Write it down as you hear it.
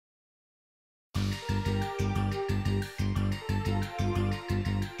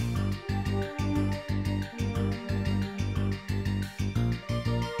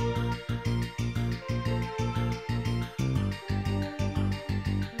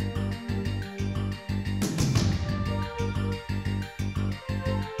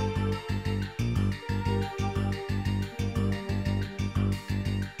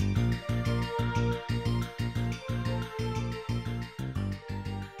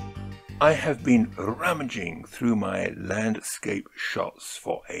I have been rummaging through my landscape shots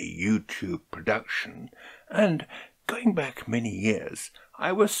for a YouTube production, and going back many years,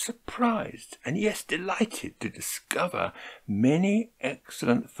 I was surprised and yes delighted to discover many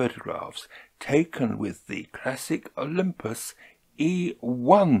excellent photographs taken with the classic Olympus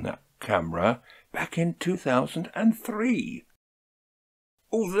E-1 camera back in 2003.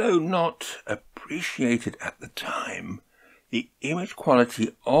 Although not appreciated at the time, the image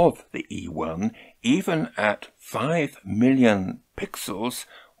quality of the E-1, even at 5 million pixels,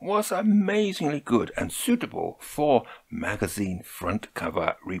 was amazingly good and suitable for magazine front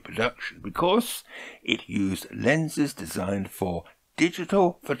cover reproduction because it used lenses designed for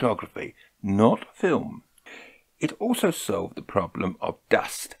digital photography, not film. It also solved the problem of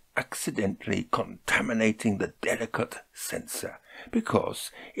dust accidentally contaminating the delicate sensor,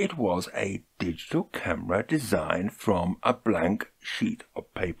 because it was a digital camera designed from a blank sheet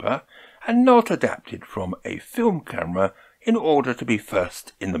of paper and not adapted from a film camera in order to be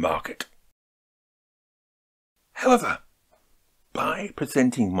first in the market. However, by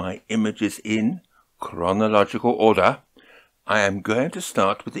presenting my images in chronological order, I am going to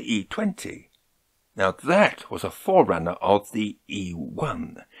start with the E20. Now that was a forerunner of the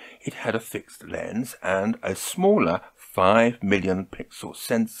E1. It had a fixed lens and a smaller 5 million pixel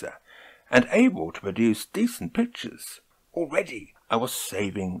sensor, and able to produce decent pictures. Already I was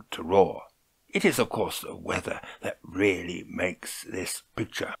saving to RAW. It is of course the weather that really makes this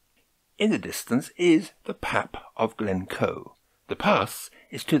picture. In the distance is the Pap of Glencoe. The pass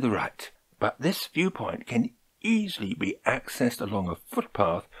is to the right, but this viewpoint can easily be accessed along a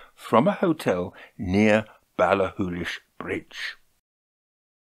footpath from a hotel near Ballachulish Bridge.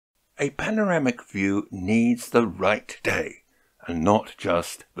 A panoramic view needs the right day, and not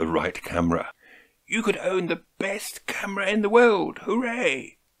just the right camera. You could own the best camera in the world,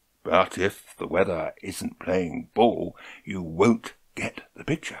 hooray! But if the weather isn't playing ball, you won't get the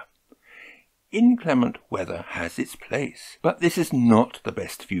picture. Inclement weather has its place, but this is not the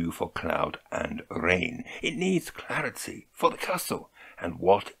best view for cloud and rain. It needs clarity for the castle and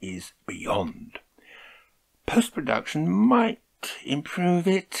what is beyond. Post-production might improve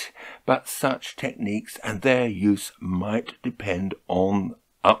it, but such techniques and their use might depend on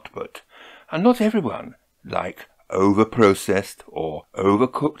output, and not everyone like over-processed or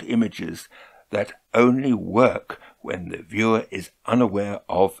overcooked images that only work when the viewer is unaware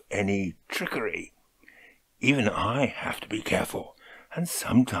of any trickery. Even I have to be careful, and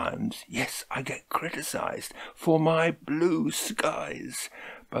sometimes, yes, I get criticized for my blue skies,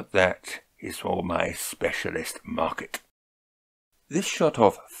 but that is for my specialist market. This shot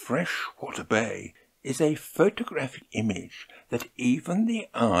of Freshwater Bay is a photographic image that even the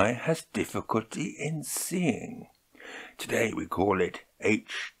eye has difficulty in seeing. Today we call it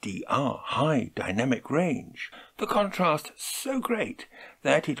HDR, High Dynamic Range, the contrast so great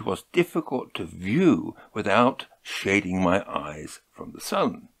that it was difficult to view without shading my eyes from the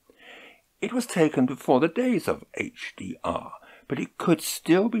sun. It was taken before the days of HDR, but it could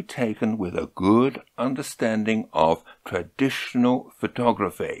still be taken with a good understanding of traditional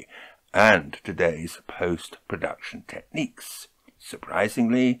photography and today's post-production techniques.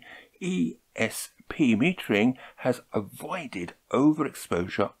 Surprisingly, ESP metering has avoided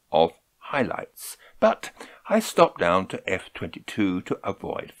overexposure of highlights, but I stopped down to f22 to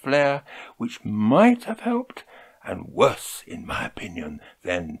avoid flare, which might have helped, and worse, in my opinion,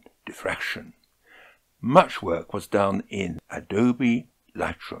 than diffraction. Much work was done in Adobe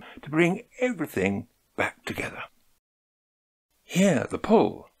Lightroom to bring everything back together. Here the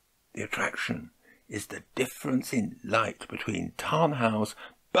pull, the attraction, is the difference in light between Tarnhouse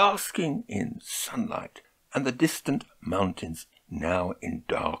basking in sunlight and the distant mountains now in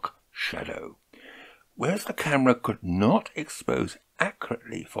dark shadow. Whereas the camera could not expose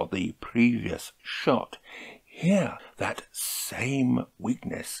accurately for the previous shot, here that same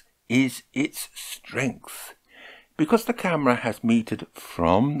weakness is its strength. Because the camera has metered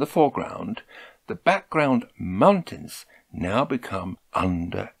from the foreground, the background mountains now become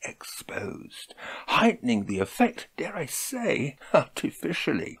underexposed, heightening the effect, dare I say,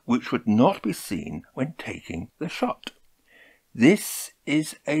 artificially, which would not be seen when taking the shot. This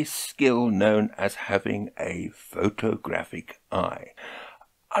is a skill known as having a photographic eye,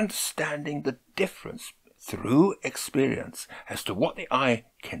 understanding the difference through experience as to what the eye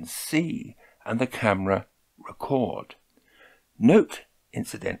can see and the camera record. Note,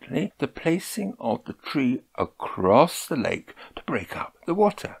 incidentally, the placing of the tree across the lake to break up the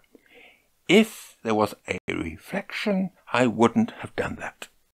water. If there was a reflection, I wouldn't have done that.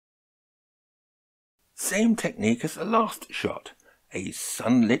 Same technique as the last shot, a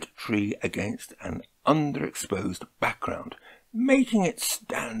sunlit tree against an underexposed background, making it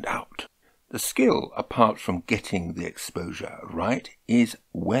stand out. The skill, apart from getting the exposure right, is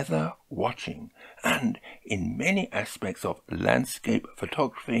weather watching, and in many aspects of landscape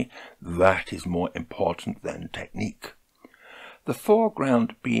photography, that is more important than technique. The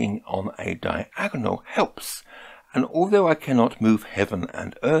foreground being on a diagonal helps, and although I cannot move heaven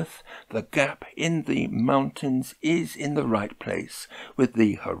and earth, the gap in the mountains is in the right place, with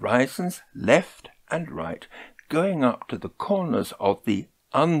the horizons left and right going up to the corners of the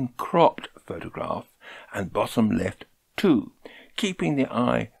uncropped photograph and bottom left too, keeping the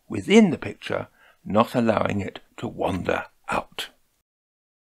eye within the picture, not allowing it to wander out.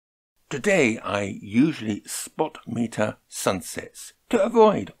 Today I usually spot meter sunsets to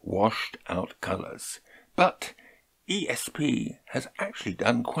avoid washed out colours, but ESP has actually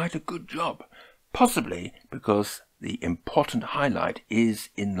done quite a good job, possibly because the important highlight is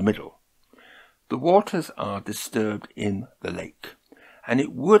in the middle. The waters are disturbed in the lake, and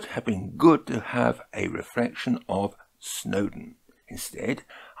it would have been good to have a reflection of Snowdon. Instead,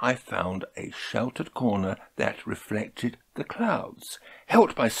 I found a sheltered corner that reflected the clouds,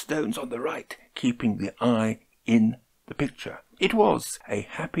 held by stones on the right, keeping the eye in the picture. It was a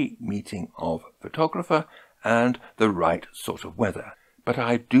happy meeting of photographer and the right sort of weather, but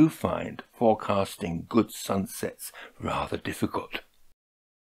I do find forecasting good sunsets rather difficult.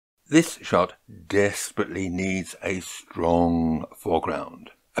 This shot desperately needs a strong foreground,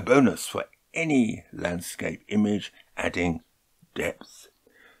 a bonus for any landscape image, adding depth.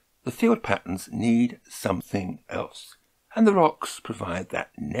 The field patterns need something else, and the rocks provide that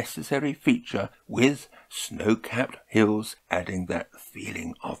necessary feature, with snow-capped hills adding that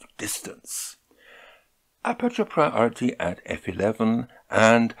feeling of distance. Aperture priority at f11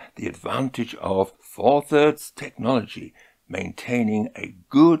 and the advantage of 4/3 technology, maintaining a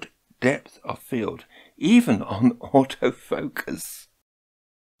good depth of field, even on autofocus.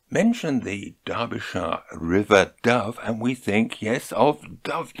 Mention the Derbyshire River Dove and we think, yes, of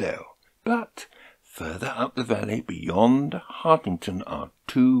Dovedale. But further up the valley beyond Hartington are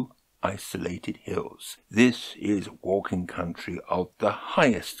two isolated hills. This is walking country of the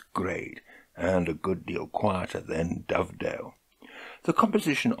highest grade and a good deal quieter than Dovedale. The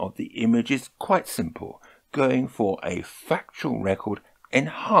composition of the image is quite simple, going for a factual record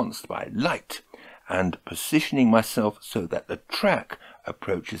enhanced by light, and positioning myself so that the track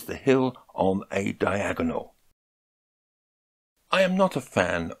approaches the hill on a diagonal. I am not a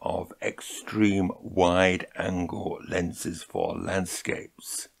fan of extreme wide-angle lenses for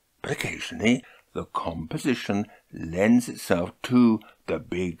landscapes, but occasionally the composition lends itself to the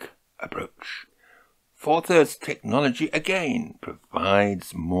big approach. 4/3 technology again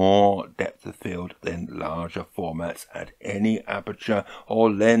provides more depth of field than larger formats at any aperture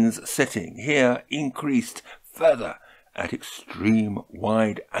or lens setting, here increased further at extreme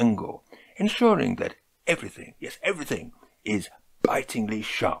wide angle, ensuring that everything, yes everything, is bitingly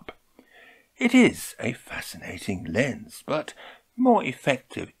sharp. It is a fascinating lens, but more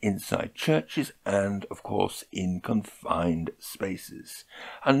effective inside churches and, of course, in confined spaces,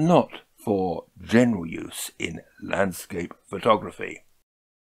 and not for general use in landscape photography.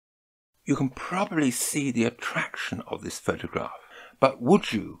 You can probably see the attraction of this photograph, but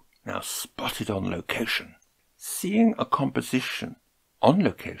would you now spot it on location? Seeing a composition on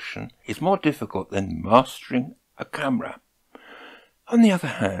location is more difficult than mastering a camera. On the other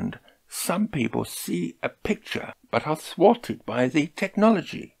hand, some people see a picture but are thwarted by the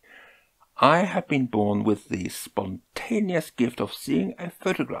technology. I have been born with the spontaneous gift of seeing a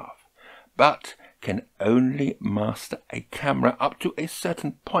photograph, but can only master a camera up to a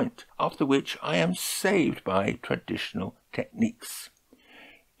certain point, after which I am saved by traditional techniques.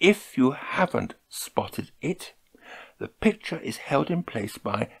 If you haven't spotted it, the picture is held in place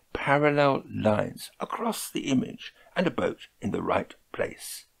by parallel lines across the image and a boat in the right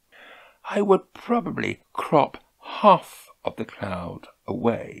place. I would probably crop half of the cloud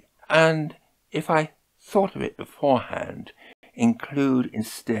away, and if I thought of it beforehand, include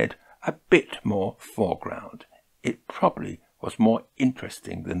instead a bit more foreground. It probably was more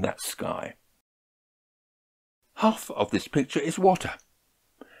interesting than that sky. Half of this picture is water.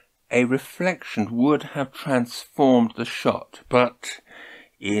 A reflection would have transformed the shot, but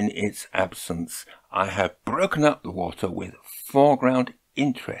in its absence I have broken up the water with foreground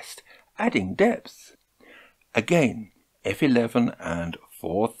interest, adding depth. Again, f11 and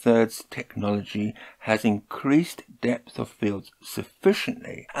 4/3 technology has increased depth of field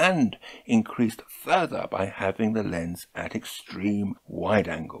sufficiently and increased further by having the lens at extreme wide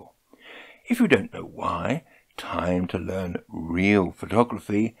angle. If you don't know why, Time to Learn Real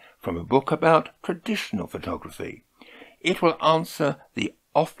Photography from a book about traditional photography. It will answer the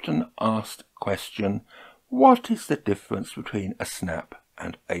often asked question, what is the difference between a snap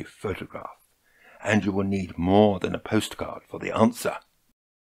and a photograph? And you will need more than a postcard for the answer.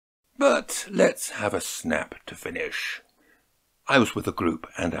 But let's have a snap to finish. I was with a group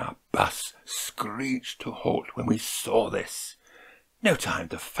and our bus screeched to a halt when we saw this. No time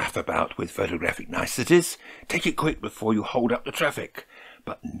to faff about with photographic niceties. Take it quick before you hold up the traffic.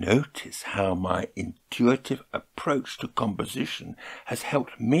 But notice how my intuitive approach to composition has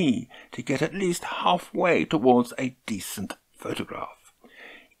helped me to get at least halfway towards a decent photograph.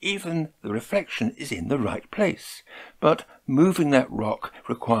 Even the reflection is in the right place, but moving that rock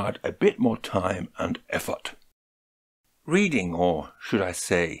required a bit more time and effort. Reading, or should I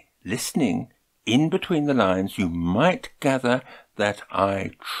say listening, in between the lines you might gather that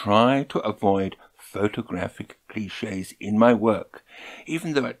I try to avoid photographic cliches in my work,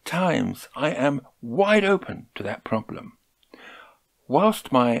 even though at times I am wide open to that problem.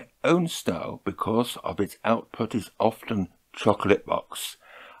 Whilst my own style, because of its output, is often chocolate box,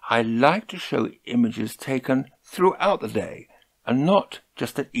 I like to show images taken throughout the day and not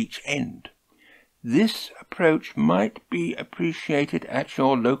just at each end. This approach might be appreciated at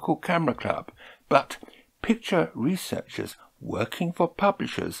your local camera club, but picture researchers working for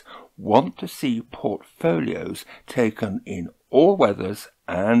publishers want to see portfolios taken in all weathers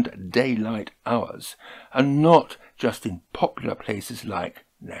and daylight hours, and not just in popular places like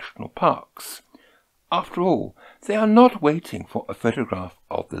national parks. After all, they are not waiting for a photograph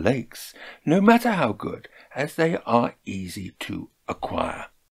of the lakes, no matter how good, as they are easy to acquire.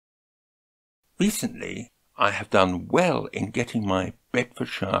 Recently, I have done well in getting my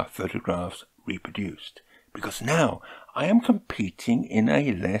Bedfordshire photographs reproduced, because now I am competing in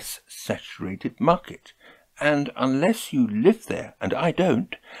a less saturated market, and unless you live there, and I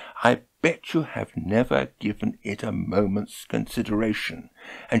don't, I bet you have never given it a moment's consideration,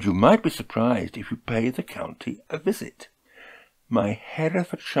 and you might be surprised if you pay the county a visit. My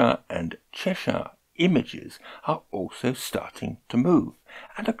Herefordshire and Cheshire images are also starting to move,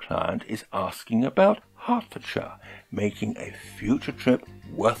 and a client is asking about Hertfordshire, making a future trip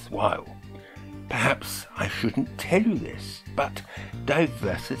worthwhile. Perhaps I shouldn't tell you this, but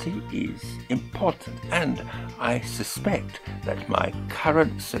diversity is important, and I suspect that my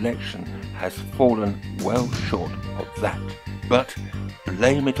current selection has fallen well short of that. But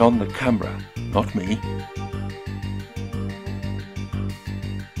blame it on the camera, not me.